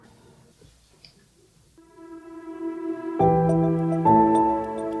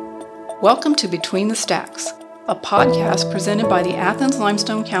Welcome to Between the Stacks, a podcast presented by the Athens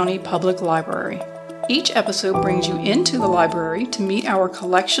Limestone County Public Library. Each episode brings you into the library to meet our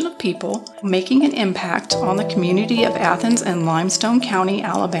collection of people making an impact on the community of Athens and Limestone County,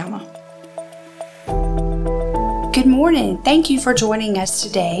 Alabama. Good morning. Thank you for joining us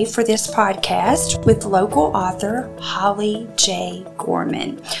today for this podcast with local author Holly J.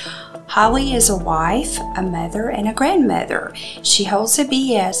 Gorman. Holly is a wife, a mother, and a grandmother. She holds a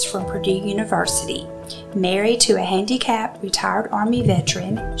BS from Purdue University. Married to a handicapped retired Army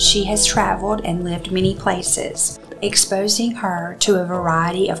veteran, she has traveled and lived many places, exposing her to a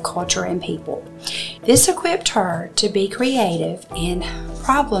variety of culture and people. This equipped her to be creative in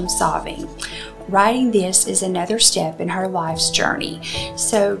problem solving. Writing this is another step in her life's journey.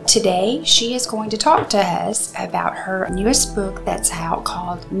 So today she is going to talk to us about her newest book that's out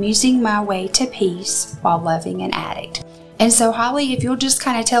called Musing My Way to Peace While Loving an Addict. And so Holly, if you'll just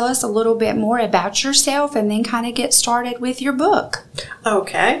kind of tell us a little bit more about yourself and then kind of get started with your book.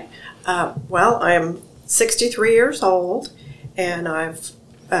 Okay. Well, I'm 63 years old, and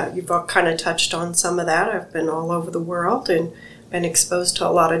you've kind of touched on some of that. I've been all over the world and been exposed to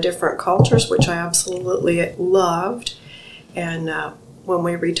a lot of different cultures, which I absolutely loved. And when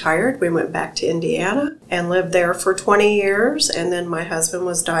we retired, we went back to Indiana and lived there for 20 years. And then my husband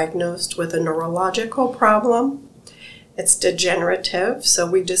was diagnosed with a neurological problem. It's degenerative, so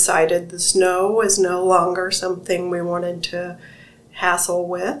we decided the snow was no longer something we wanted to hassle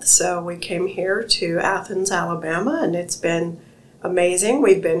with. So we came here to Athens, Alabama, and it's been amazing.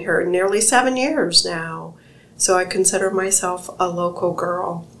 We've been here nearly 7 years now. So I consider myself a local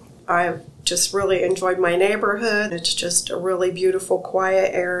girl. I've just really enjoyed my neighborhood. It's just a really beautiful,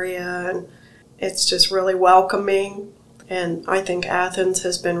 quiet area, and it's just really welcoming. And I think Athens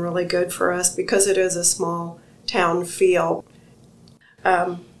has been really good for us because it is a small town feel.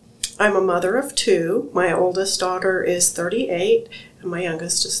 I'm a mother of two. My oldest daughter is 38, and my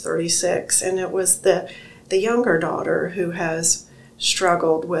youngest is 36. And it was the younger daughter who has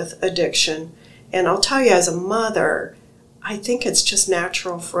struggled with addiction. And I'll tell you, as a mother, I think it's just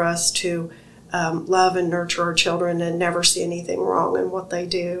natural for us to love and nurture our children and never see anything wrong in what they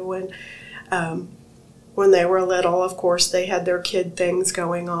do. And when they were little, of course, they had their kid things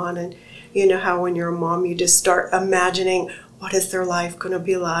going on. And you know how when you're a mom, you just start imagining, what is their life going to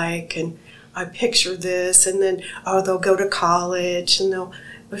be like? And I picture this, and then, they'll go to college, and they'll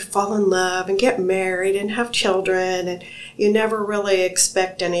fall in love and get married and have children. And you never really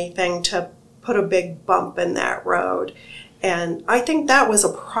expect anything to put a big bump in that road. And I think that was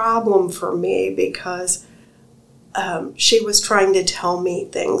a problem for me because she was trying to tell me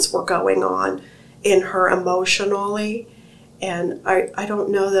things were going on in her emotionally. And I don't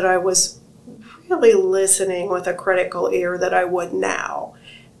know that I was really listening with a critical ear that I would now.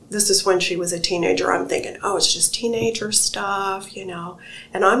 This is when she was a teenager. I'm thinking, it's just teenager stuff,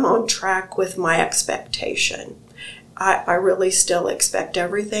 and I'm on track with my expectation. I really still expect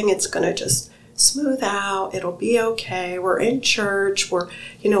everything. It's going to just smooth out. It'll be okay. We're in church.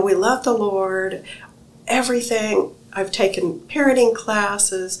 We love the Lord. Everything. I've taken parenting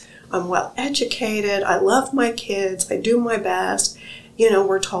classes. I'm well educated. I love my kids. I do my best.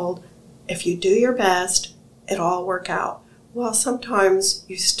 We're told, if you do your best, it'll all work out. Well, sometimes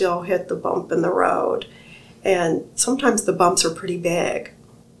you still hit the bump in the road. And sometimes the bumps are pretty big.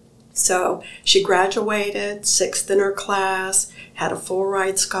 So she graduated, 6th in her class, had a full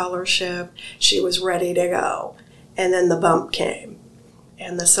ride scholarship. She was ready to go. And then the bump came.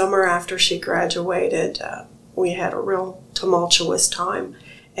 And the summer after she graduated, we had a real tumultuous time.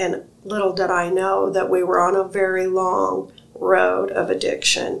 And little did I know that we were on a very long road of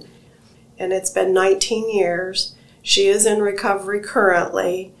addiction. And it's been 19 years. She is in recovery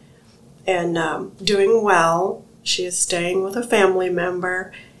currently and doing well. She is staying with a family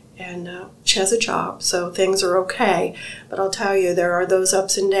member. And she has a job, so things are okay. But I'll tell you, there are those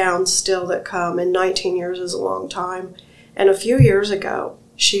ups and downs still that come, and 19 years is a long time. And a few years ago,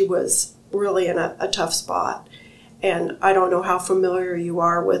 she was really in a tough spot. And I don't know how familiar you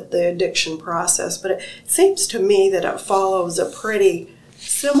are with the addiction process, but it seems to me that it follows a pretty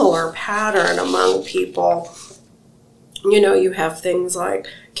similar pattern among people. You have things like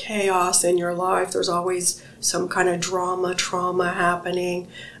chaos in your life. There's always some kind of trauma happening.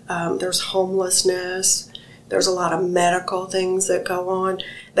 There's homelessness. There's a lot of medical things that go on.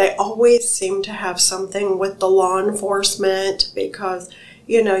 They always seem to have something with the law enforcement because,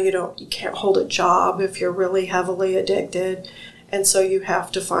 you can't hold a job if you're really heavily addicted. And so you have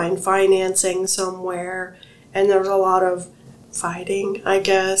to find financing somewhere. And there's a lot of fighting, I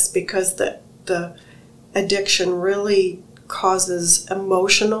guess, because the addiction really causes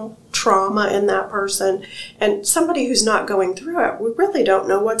emotional trauma in that person. And somebody who's not going through it, we really don't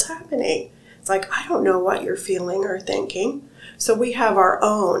know what's happening. It's like, I don't know what you're feeling or thinking. So we have our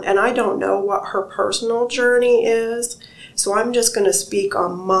own, and I don't know what her personal journey is. So I'm just going to speak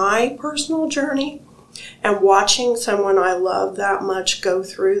on my personal journey. And watching someone I love that much go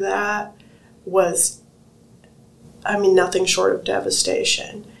through that was, nothing short of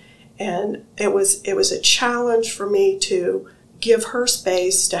devastation. And it was a challenge for me to give her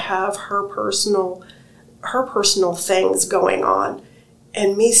space to have her personal things going on,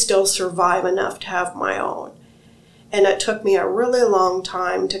 and me still survive enough to have my own. And it took me a really long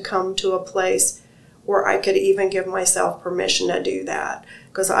time to come to a place where I could even give myself permission to do that.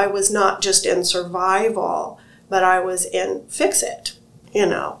 Because I was not just in survival, but I was in fix it,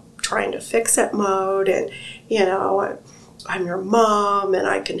 trying to fix it mode. And, I'm your mom and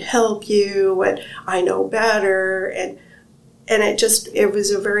I can help you and I know better. And it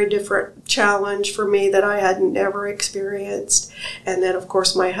was a very different challenge for me that I had never experienced. And then, of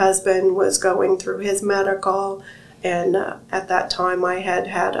course, my husband was going through his medical. And at that time, I had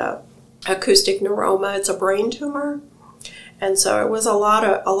a acoustic neuroma. It's a brain tumor. And so it was a lot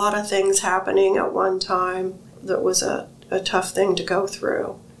of things happening at one time that was a tough thing to go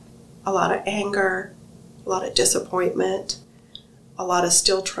through. A lot of anger, a lot of disappointment, a lot of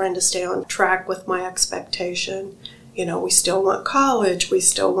still trying to stay on track with my expectation. We still want college, we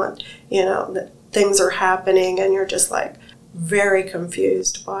still want, that things are happening, and you're just like very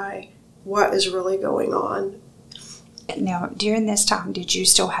confused by what is really going on. Now, during this time, did you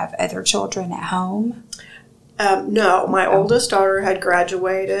still have other children at home? No, my oldest daughter had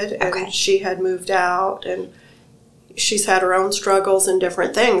graduated and she had moved out, and she's had her own struggles and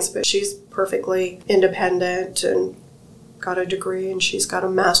different things, but she's perfectly independent and got a degree, and she's got a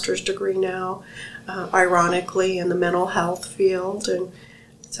master's degree now, ironically, in the mental health field. And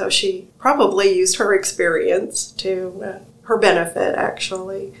so she probably used her experience to her benefit,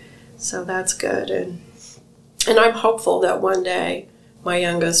 actually. So that's good. And I'm hopeful that one day my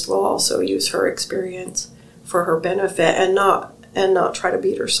youngest will also use her experience for her benefit and not try to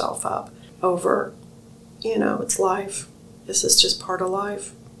beat herself up over, it's life. This is just part of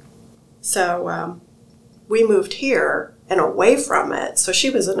life. So we moved here and away from it. So she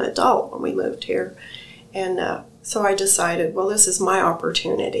was an adult when we moved here. And so I decided, well, this is my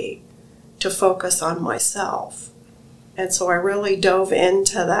opportunity to focus on myself. And so I really dove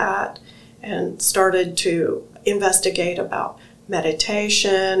into that and started to investigate about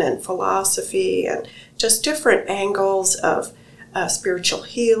meditation and philosophy and just different angles of spiritual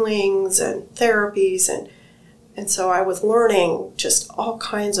healings and therapies. And so I was learning just all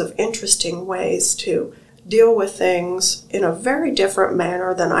kinds of interesting ways to deal with things in a very different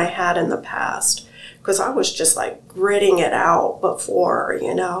manner than I had in the past. Because I was just like gritting it out before,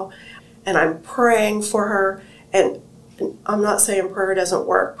 and I'm praying for her. And I'm not saying prayer doesn't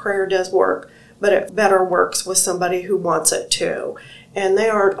work. Prayer does work, but it better works with somebody who wants it too. And they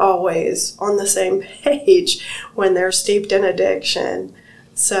aren't always on the same page when they're steeped in addiction.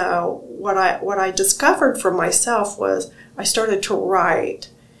 So what I discovered for myself was I started to write.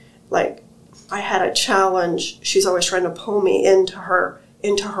 Like, I had a challenge. She's always trying to pull me into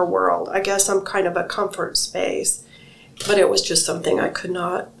her world. I guess I'm kind of a comfort space, but it was just something I could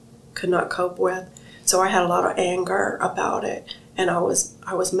not cope with. So I had a lot of anger about it, and I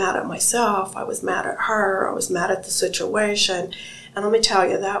was mad at myself. I was mad at her. I was mad at the situation, and let me tell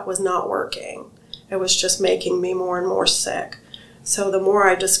you, that was not working. It was just making me more and more sick. So the more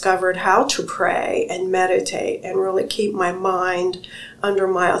I discovered how to pray and meditate and really keep my mind under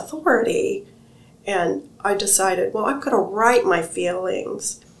my authority, and I decided, well, I'm going to write my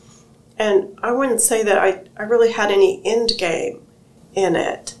feelings. And I wouldn't say that I really had any end game in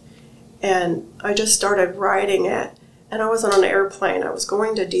it. And I just started writing it. And I was on an airplane. I was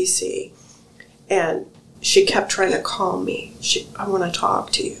going to D.C. And she kept trying to call me. I want to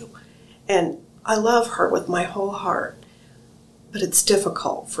talk to you. And I love her with my whole heart. But it's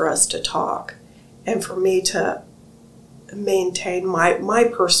difficult for us to talk and for me to maintain my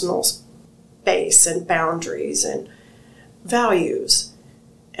personal space and boundaries and values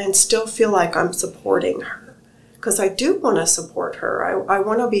and still feel like I'm supporting her. Because I do want to support her. I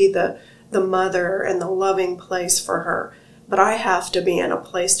want to be the mother and the loving place for her. But I have to be in a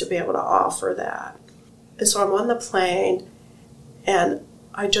place to be able to offer that. And so I'm on the plane, and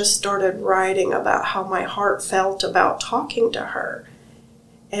I just started writing about how my heart felt about talking to her.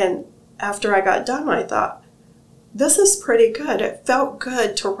 And after I got done, I thought, this is pretty good. It felt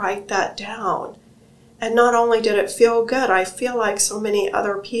good to write that down. And not only did it feel good, I feel like so many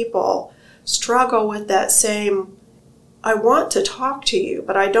other people struggle with that same I want to talk to you,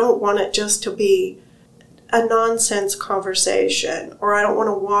 but I don't want it just to be a nonsense conversation, or I don't want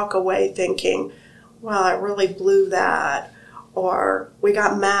to walk away thinking, well, I really blew that, or we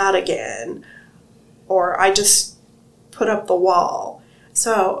got mad again, or I just put up the wall.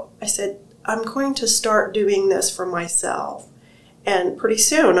 So I said, I'm going to start doing this for myself. And pretty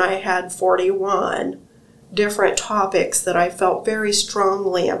soon I had 41 different topics that I felt very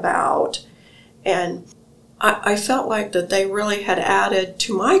strongly about. And I felt like that they really had added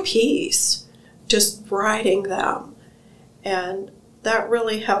to my piece, just writing them. And that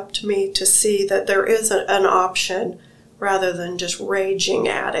really helped me to see that there is an option rather than just raging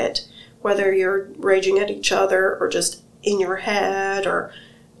at it, whether you're raging at each other or just in your head or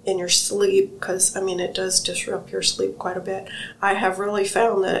in your sleep, because, it does disrupt your sleep quite a bit. I have really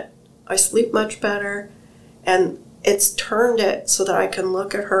found that I sleep much better, and it's turned it so that I can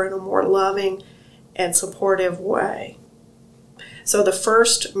look at her in a more loving and supportive way. So the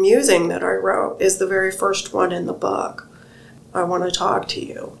first musing that I wrote is the very first one in the book. I want to talk to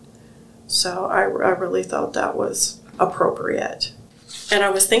you. So I really thought that was appropriate. And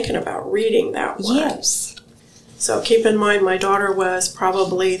I was thinking about reading that one. Yes. So keep in mind, my daughter was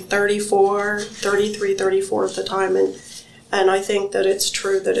probably 33, 34 at the time. And I think that it's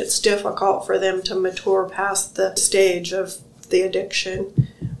true that it's difficult for them to mature past the stage of the addiction.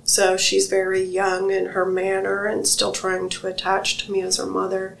 So she's very young in her manner and still trying to attach to me as her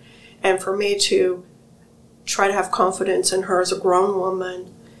mother. And for me to try to have confidence in her as a grown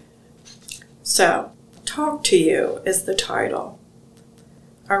woman. So, Talk to You is the title.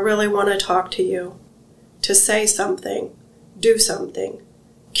 I really want to talk to you, to say something, do something,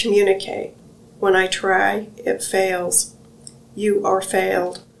 communicate. When I try, it fails. You are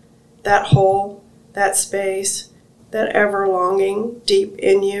failed. That hole, that space, that ever-longing deep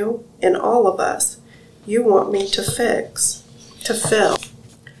in you, in all of us, you want me to fix, to fill.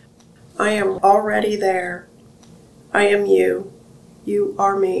 I am already there. I am you. You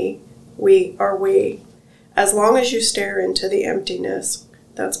are me. We are we. As long as you stare into the emptiness,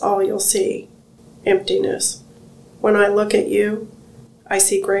 that's all you'll see. Emptiness. When I look at you, I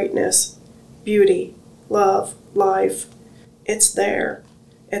see greatness, beauty, love, life. It's there.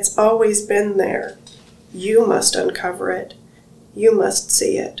 It's always been there. You must uncover it. You must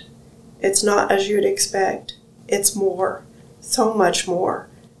see it. It's not as you'd expect. It's more. So much more.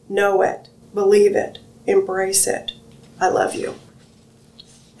 Know it. Believe it. Embrace it. I love you.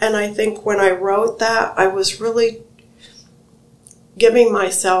 And I think when I wrote that, I was really giving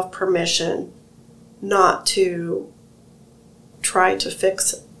myself permission not to try to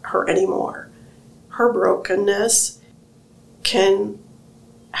fix her anymore. Her brokenness can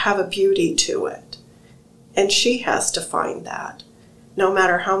have a beauty to it. And she has to find that. No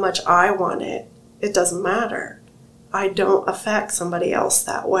matter how much I want it, it doesn't matter. I don't affect somebody else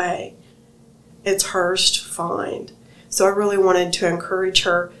that way. It's hers to find. So I really wanted to encourage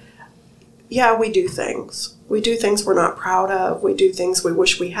her. Yeah, we do things. We do things we're not proud of. We do things we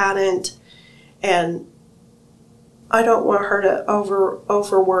wish we hadn't. And I don't want her to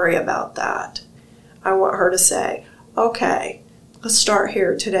over worry about that. I want her to say, okay, let's start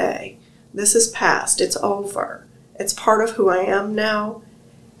here today. This is past. It's over. It's part of who I am now,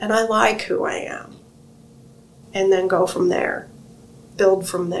 and I like who I am. And then go from there. Build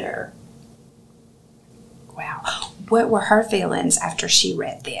from there. Wow. What were her feelings after she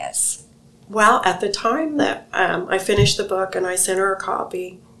read this? Well, at the time that I finished the book and I sent her a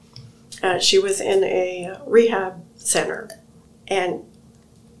copy, she was in a rehab center. And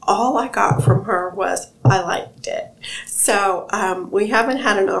all I got from her was, I liked it. So we haven't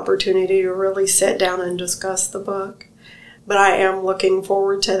had an opportunity to really sit down and discuss the book. But I am looking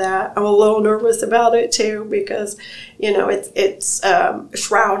forward to that. I'm a little nervous about it too because, it's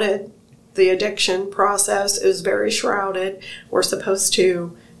shrouded. The addiction process is very shrouded. We're supposed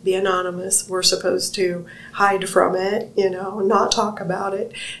to be anonymous. We're supposed to hide from it, not talk about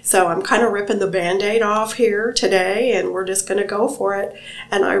it. So I'm kind of ripping the Band-Aid off here today, and we're just going to go for it.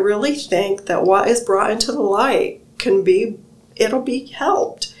 And I really think that what is brought into the light it'll be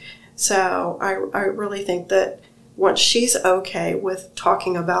helped. So I really think that once she's okay with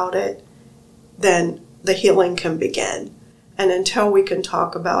talking about it, then the healing can begin. And until we can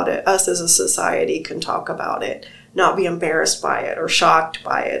talk about it, us as a society can talk about it, not be embarrassed by it or shocked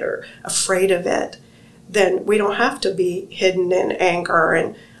by it or afraid of it, then we don't have to be hidden in anger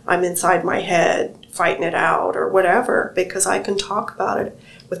and I'm inside my head fighting it out or whatever, because I can talk about it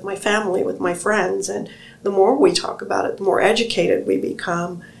with my family, with my friends. And the more we talk about it, the more educated we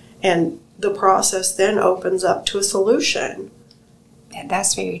become. And the process then opens up to a solution.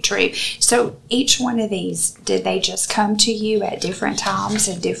 That's very true. So each one of these, did they just come to you at different times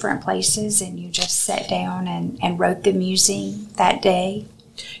and different places, and you just sat down and wrote the musing that day?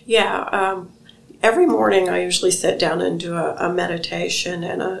 Yeah. Every morning I usually sit down and do a meditation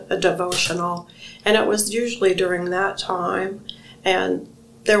and a devotional. And it was usually during that time. And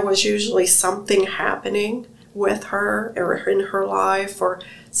there was usually something happening with her or in her life, or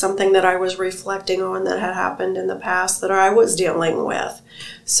something that I was reflecting on that had happened in the past that I was dealing with.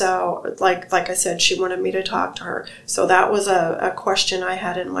 So like I said, she wanted me to talk to her. So that was a question I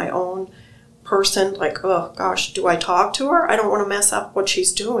had in my own person, like, oh gosh, do I talk to her? I don't want to mess up what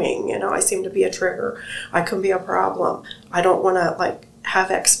she's doing. I seem to be a trigger. I can be a problem. I don't want to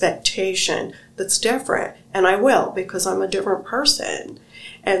have expectation that's different. And I will, because I'm a different person.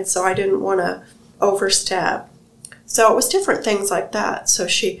 And so I didn't want to overstep. So it was different things like that. So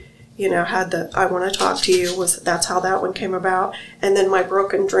she, had the I want to talk to you, that's how that one came about. And then my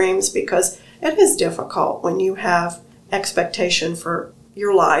broken dreams, because it is difficult when you have expectation for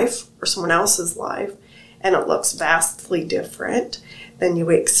your life or someone else's life, and it looks vastly different than you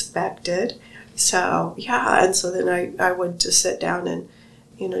expected. So, yeah, and so then I would just sit down and,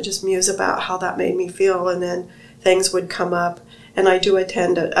 just muse about how that made me feel, and then things would come up. And I do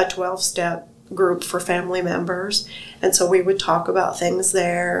attend a 12-step group for family members, and so we would talk about things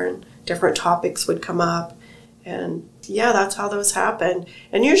there, and different topics would come up. And, yeah, that's how those happened.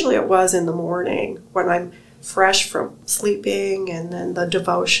 And usually it was in the morning when I'm fresh from sleeping, and then the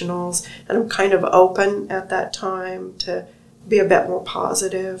devotionals, and I'm kind of open at that time to be a bit more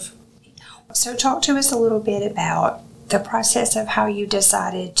positive. So talk to us a little bit about the process of how you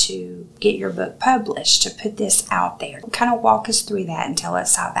decided to get your book published, to put this out there. Kind of walk us through that and tell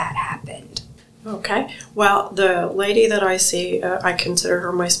us how that happened. Okay. Well, the lady that I see, I consider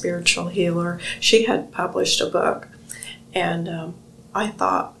her my spiritual healer. She had published a book, and I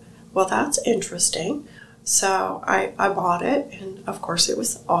thought, well, that's interesting. So I bought it, and of course it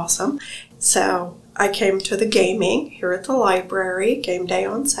was awesome. So I came to the gaming here at the library, game day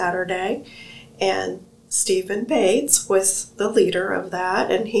on Saturday, and Stephen Bates was the leader of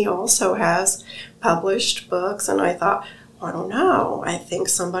that, and he also has published books, and I thought, I don't know, I think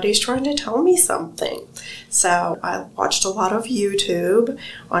somebody's trying to tell me something. So I watched a lot of YouTube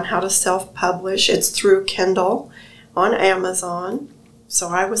on how to self-publish. It's through Kindle on Amazon. So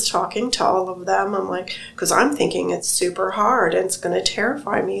I was talking to all of them. I'm like, because I'm thinking it's super hard and it's going to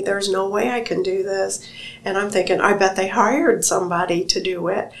terrify me. There's no way I can do this. And I'm thinking, I bet they hired somebody to do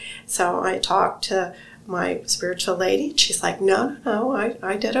it. So I talked to my spiritual lady, and she's like, no,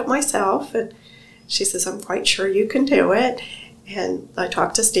 I did it myself. And she says, I'm quite sure you can do it. And I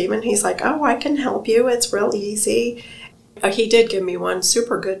talked to Stephen. He's like, oh, I can help you. It's real easy. He did give me one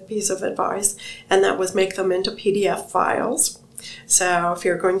super good piece of advice, and that was make them into PDF files. So if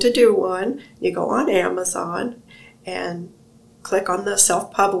you're going to do one, you go on Amazon and click on the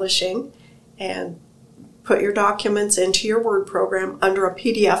self-publishing and put your documents into your Word program under a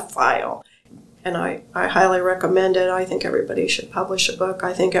PDF file. And I highly recommend it. I think everybody should publish a book.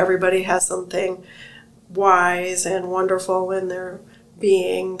 I think everybody has something wise and wonderful in their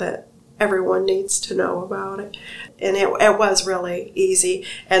being that everyone needs to know about it. And it was really easy.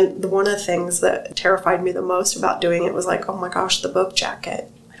 And one of the things that terrified me the most about doing it was like, oh my gosh, the book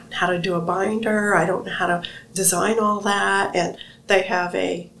jacket. I don't know how to do a binder. I don't know how to design all that. And they have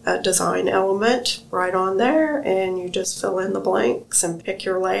a design element right on there, and you just fill in the blanks and pick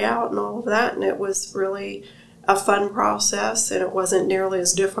your layout and all of that. And it was really a fun process, and it wasn't nearly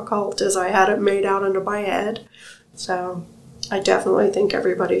as difficult as I had it made out into my head. So I definitely think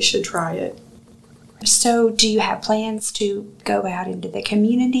everybody should try it. So do you have plans to go out into the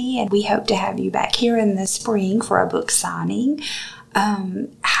community? And we hope to have you back here in the spring for a book signing.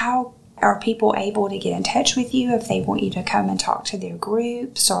 How are people able to get in touch with you if they want you to come and talk to their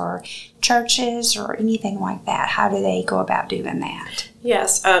groups or churches or anything like that? How do they go about doing that?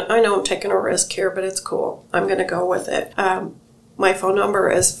 Yes, I know I'm taking a risk here, but it's cool. I'm going to go with it. My phone number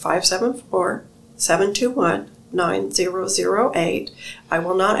is 574-721-9008. I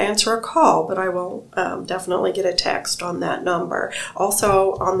will not answer a call, but I will definitely get a text on that number.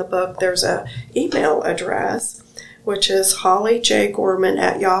 Also on the book, there's an email address, which is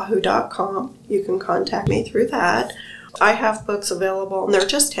hollyjgorman@yahoo.com. You can contact me through that. I have books available, and they're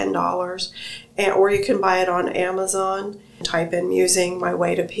just $10, or you can buy it on Amazon. Type in Musing, My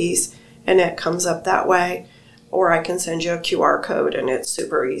Way to Peace, and it comes up that way. Or I can send you a QR code, and it's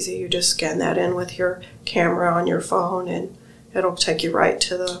super easy. You just scan that in with your camera on your phone, and it'll take you right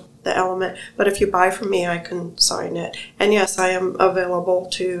to the element. But if you buy from me, I can sign it. And yes, I am available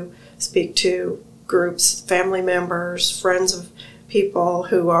to speak to groups, family members, friends of people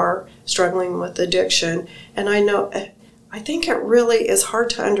who are struggling with addiction. And I think it really is hard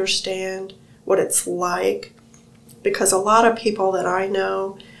to understand what it's like, because a lot of people that I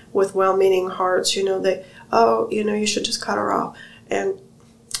know with well-meaning hearts, you should just cut her off. And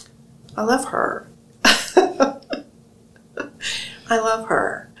I love her. I love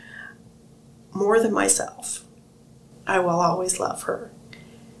her more than myself. I will always love her.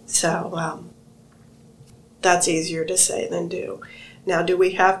 So that's easier to say than do. Now, do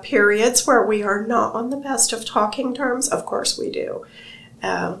we have periods where we are not on the best of talking terms? Of course we do.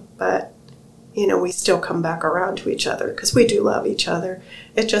 But, we still come back around to each other because we do love each other.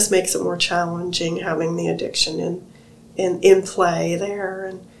 It just makes it more challenging having the addiction in play there.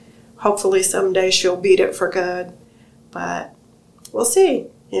 And hopefully someday she'll beat it for good. But we'll see,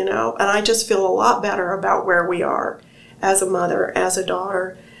 And I just feel a lot better about where we are as a mother, as a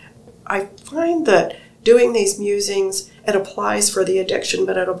daughter. I find that doing these musings, it applies for the addiction,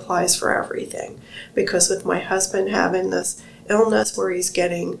 but it applies for everything. Because with my husband having this illness where he's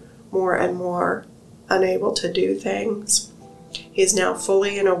getting more and more unable to do things, he's now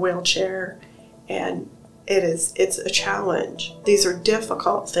fully in a wheelchair, and it's a challenge. These are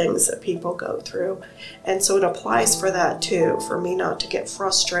difficult things that people go through. And so it applies for that too, for me not to get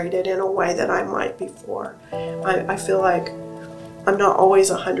frustrated in a way that I might before. I feel like I'm not always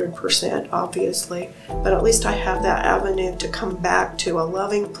 100%, obviously, but at least I have that avenue to come back to a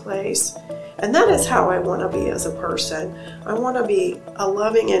loving place. And that is how I want to be as a person. I want to be a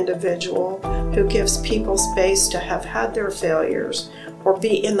loving individual who gives people space to have had their failures or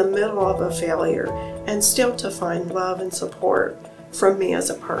be in the middle of a failure and still to find love and support from me as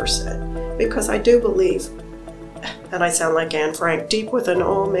a person. Because I do believe, and I sound like Anne Frank, deep within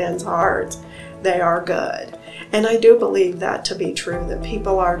all men's hearts, they are good. And I do believe that to be true, that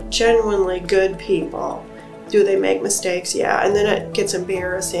people are genuinely good people. Do they make mistakes? Yeah. And then it gets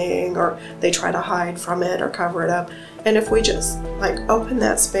embarrassing, or they try to hide from it or cover it up. And if we just open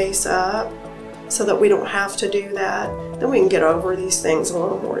that space up so that we don't have to do that, then we can get over these things a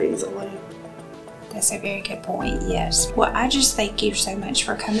little more easily. That's a very good point, yes. Well, I just thank you so much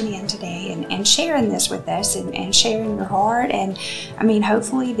for coming in today and sharing this with us and sharing your heart. And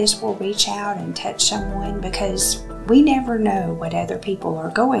hopefully this will reach out and touch someone, because we never know what other people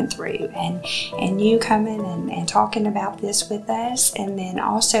are going through. And you coming and talking about this with us, and then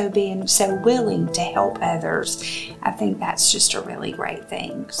also being so willing to help others, I think that's just a really great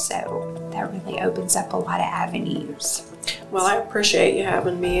thing. So that really opens up a lot of avenues. Well, I appreciate you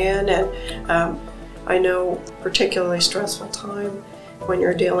having me in, and I know particularly stressful time when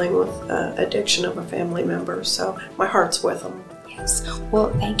you're dealing with addiction of a family member, so my heart's with them. Yes.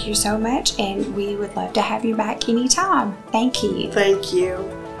 Well, thank you so much, and we would love to have you back anytime. Thank you. Thank you.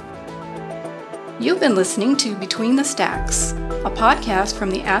 You've been listening to Between the Stacks, a podcast from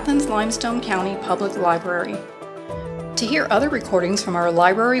the Athens Limestone County Public Library. To hear other recordings from our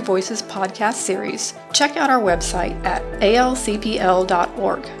Library Voices podcast series, check out our website at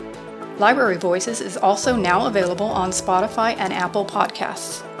alcpl.org. Library Voices is also now available on Spotify and Apple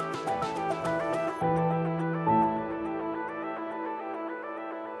Podcasts.